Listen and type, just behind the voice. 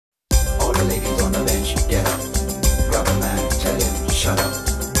the ladies on the bench, get up. Grab a man, tell him, shut up.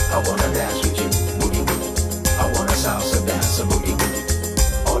 I wanna dance with you, boogie boogie. I wanna salsa dance, a boogie boogie.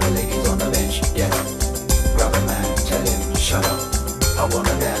 All the ladies on the bench, get up. Grab a man, tell him, shut up. I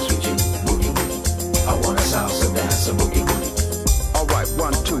wanna dance with you, boogie boogie. I wanna salsa dance, a boogie boogie. Alright,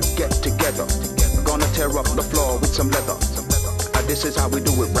 1, 2, get together. Gonna tear up the floor with some leather. This is how we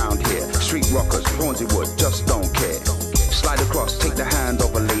do it round here. Street rockers, Hornseywood, just don't care. Slide across, take the hand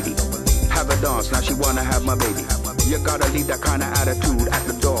of a lady. Have a dance, now she wanna have my baby. You gotta leave that kind of attitude at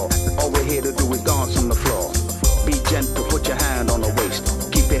the door. All we're here to do is dance on the floor. Be gentle, put your hand on the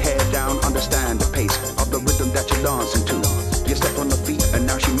waist. Keep your head down, understand the pace of the rhythm that you're dancing to. You step on the feet and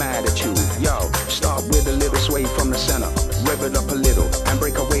now she mad at you. Yo, start with a little sway from the center. Rev it up a little and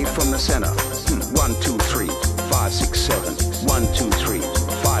break away from the center. 1, 2, 3, 5, 6, 7. 1, 2, 3,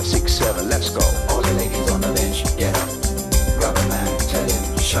 5, 6, 7. Let's go. All the ladies on the bench, get up. Grab a man, tell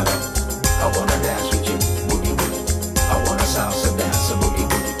him, shut up. I wanna dance with you, boogie boogie. I wanna salsa dance, a boogie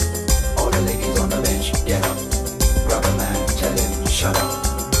boogie. All the ladies on the bench, get up. Grab a man, tell him, shut up.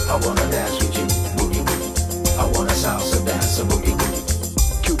 I wanna dance with you, boogie boogie. I wanna salsa dance, a boogie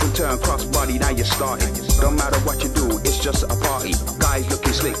boogie. Cupid turn cross body, now you started. Don't matter what you do, it's just a party. Guys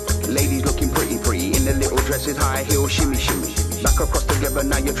looking slick, ladies looking pretty. In the little dresses, high heels, shimmy shimmy. Back across together,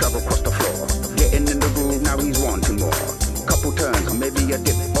 now you travel across the floor. Getting in the groove, now he's wanting more. Couple turns, maybe a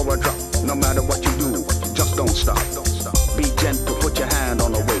dip or a drop. No matter what you do, just don't stop. Be gentle, put your hand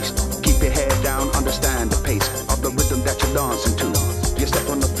on the waist. Keep your head down, understand the pace of the rhythm that you're dancing to. You step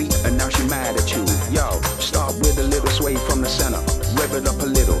on the feet and now she mad at you. Yo, start with a little sway from the center. Rev it up a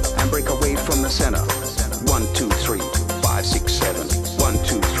little and break away from the center. 1, 2, 3, 5, 6, 7. 1,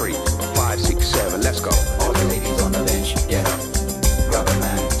 2, 3, 5, 6, 7. Let's go. All the ladies on the bench, get up. Grab a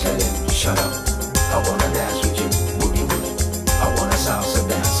man, tell him, shut up. I wanna dance with you, boogie boogie. I wanna salsa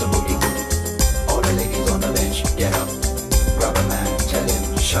dance, a boogie boogie. All the ladies on the bench, get up. Grab a man, tell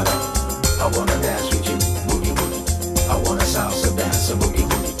him, shut up. I wanna dance with you, boogie boogie. I wanna salsa dance, a boogie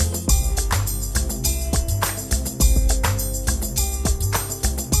boogie.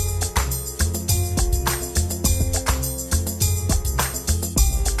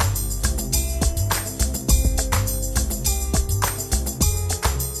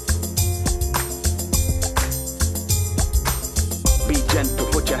 Be gentle,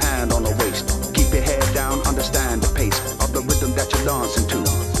 put your hand on the waist. Keep your head down, understand the pace of the rhythm that you're dancing to.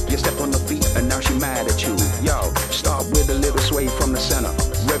 You step on the feet and now she mad at you. Yo, start with a little sway from the center.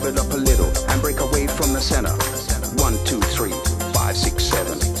 Rev it up a little and break away from the center. 1, 2, 3, 5, 6,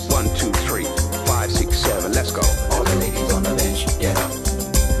 7. 1, 2, 3, 5, 6, 7. Let's go. All the ladies on the bench, get up.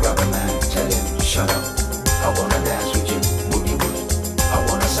 Grab a man, tell him, shut up. I wanna dance with you, boogie boogie. I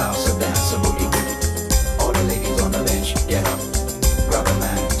wanna salsa dance, a boogie boogie. All the ladies on the bench, get up. Grab a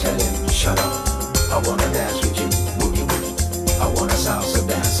man, tell him, shut up. I wanna dance with you, boogie boogie. I wanna salsa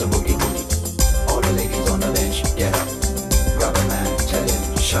dance, a boogie boogie. All the ladies on the bench, get up. Grab a man, tell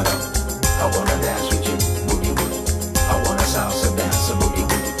him, shut up. I wanna dance with you, boogie boogie. I wanna salsa dance, a boogie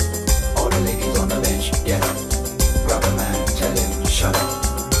boogie. All the ladies on the bench, get up. Grab a man, tell him, shut up.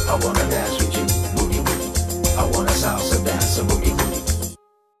 I wanna dance